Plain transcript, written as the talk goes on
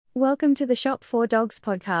Welcome to the Shop for Dogs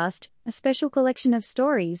podcast, a special collection of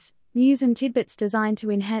stories, news and tidbits designed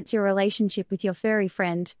to enhance your relationship with your furry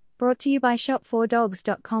friend, brought to you by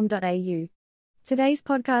shopfordogs.com.au. Today's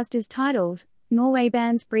podcast is titled, Norway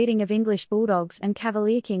Bans Breeding of English Bulldogs and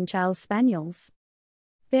Cavalier King Charles Spaniels.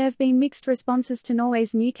 There have been mixed responses to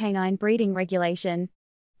Norway's new canine breeding regulation.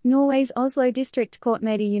 Norway's Oslo District Court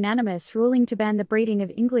made a unanimous ruling to ban the breeding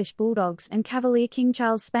of English Bulldogs and Cavalier King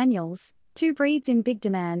Charles Spaniels, two breeds in big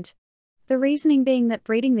demand. The reasoning being that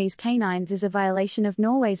breeding these canines is a violation of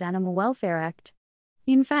Norway's Animal Welfare Act.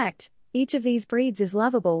 In fact, each of these breeds is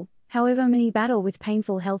lovable, however many battle with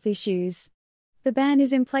painful health issues. The ban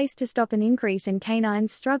is in place to stop an increase in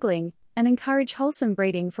canines struggling, and encourage wholesome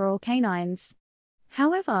breeding for all canines.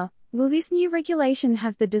 However, will this new regulation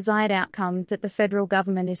have the desired outcome that the federal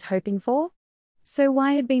government is hoping for? So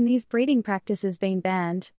why had these breeding practices been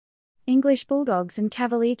banned? English Bulldogs and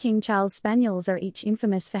Cavalier King Charles Spaniels are each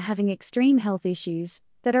infamous for having extreme health issues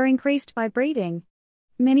that are increased by breeding.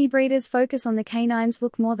 Many breeders focus on the canine's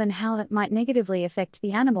look more than how it might negatively affect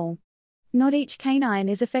the animal. Not each canine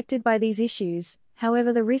is affected by these issues,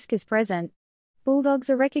 however the risk is present. Bulldogs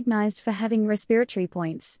are recognized for having respiratory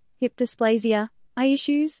points, hip dysplasia, eye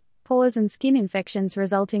issues, paws and skin infections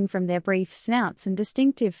resulting from their brief snouts and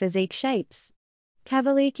distinctive physique shapes.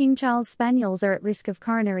 Cavalier King Charles Spaniels are at risk of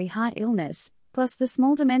coronary heart illness, plus the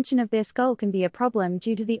small dimension of their skull can be a problem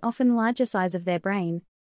due to the often larger size of their brain.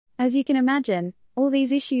 As you can imagine, all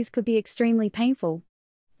these issues could be extremely painful.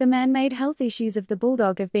 The man-made health issues of the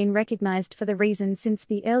Bulldog have been recognized for the reason since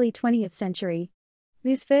the early 20th century.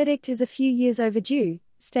 This verdict is a few years overdue,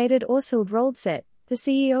 stated Åshild Roldset, the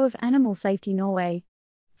CEO of Animal Safety Norway.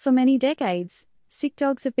 For many decades, sick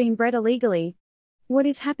dogs have been bred illegally. What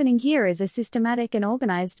is happening here is a systematic and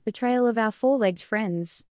organized betrayal of our four-legged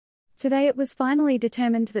friends. Today it was finally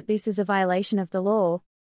determined that this is a violation of the law.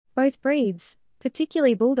 Both breeds,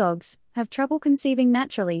 particularly Bulldogs, have trouble conceiving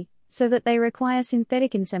naturally, so that they require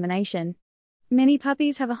synthetic insemination. Many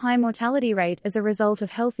puppies have a high mortality rate as a result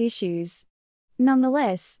of health issues.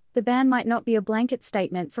 Nonetheless, the ban might not be a blanket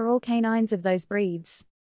statement for all canines of those breeds.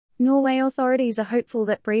 Norway authorities are hopeful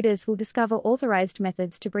that breeders will discover authorized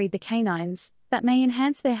methods to breed the canines that may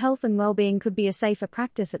enhance their health and well-being could be a safer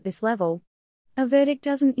practice at this level. A verdict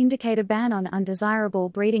doesn't indicate a ban on undesirable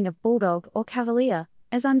breeding of Bulldog or Cavalier,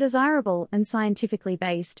 as undesirable and scientifically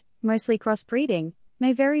based, mostly crossbreeding,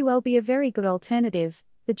 may very well be a very good alternative,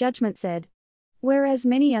 the judgment said. Whereas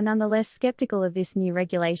many are nonetheless skeptical of this new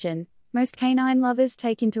regulation, most canine lovers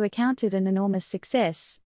take into account it an enormous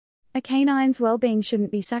success. A canine's well-being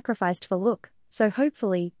shouldn't be sacrificed for look, so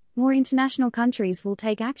hopefully, more international countries will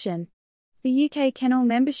take action. The UK kennel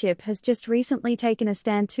membership has just recently taken a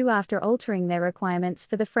stand too after altering their requirements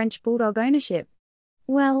for the French Bulldog ownership.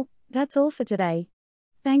 Well, that's all for today.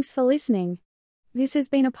 Thanks for listening. This has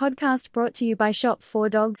been a podcast brought to you by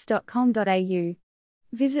shopfordogs.com.au.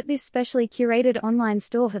 Visit this specially curated online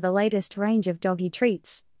store for the latest range of doggy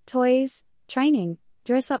treats, toys, training,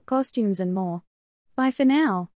 dress-up costumes and more. Bye for now.